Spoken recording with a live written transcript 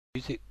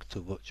Music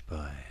to watch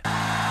by.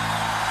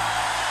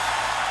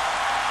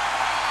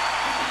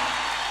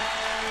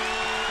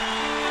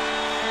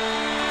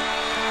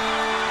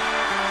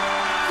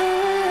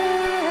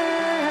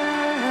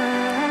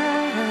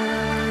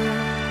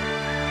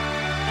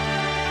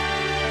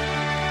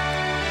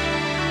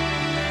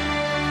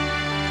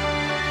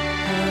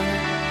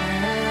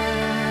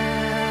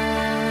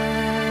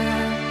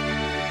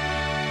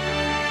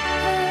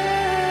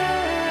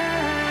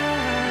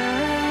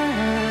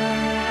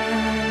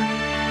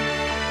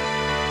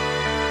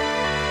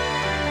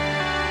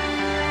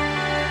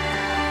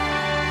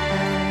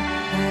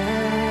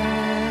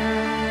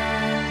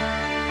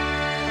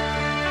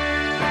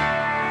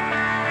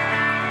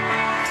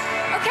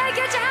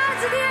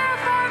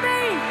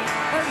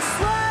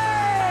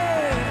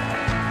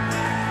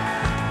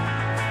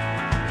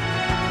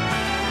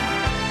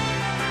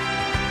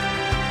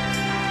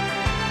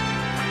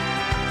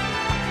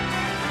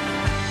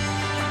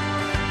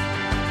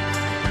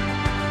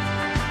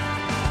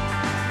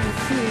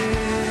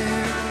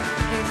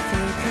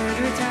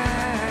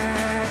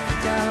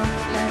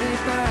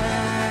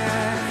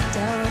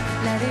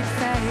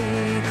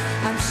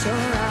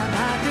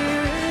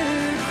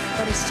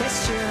 It's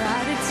just your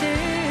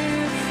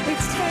attitude,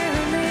 it's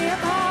tearing me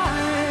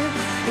apart,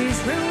 it's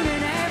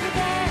ruining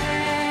everything.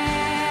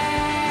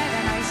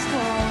 And I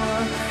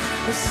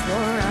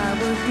swore I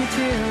would be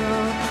true,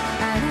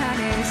 and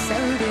honey, so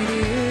did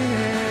you.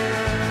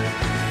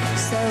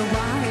 So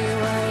why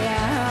were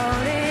you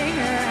holding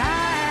her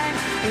hand?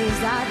 Is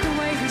that the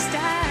way you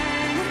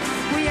stand?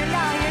 Were you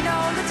lying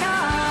all the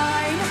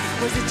time?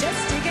 Was it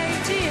just a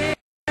game to you?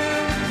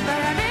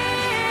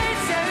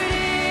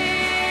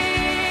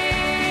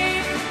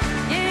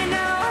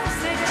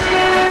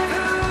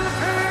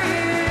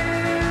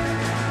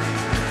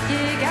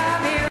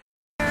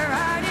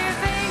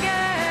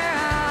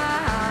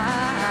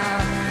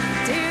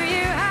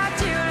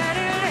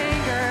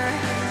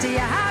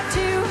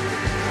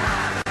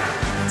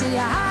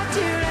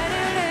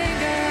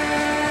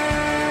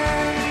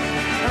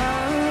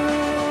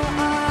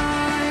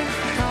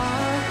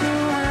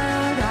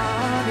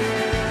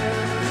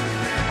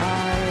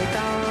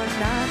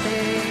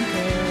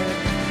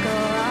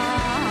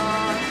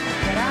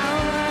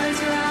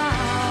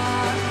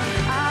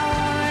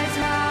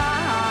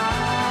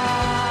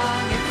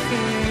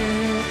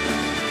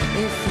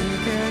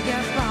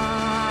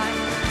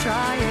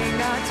 Trying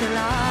not to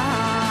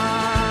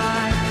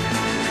lie,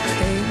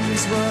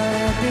 things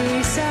would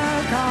be so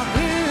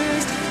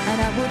confused, and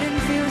I wouldn't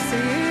feel so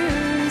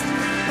used.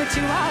 But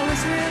you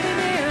always really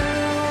knew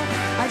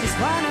I just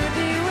wanna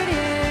be with you.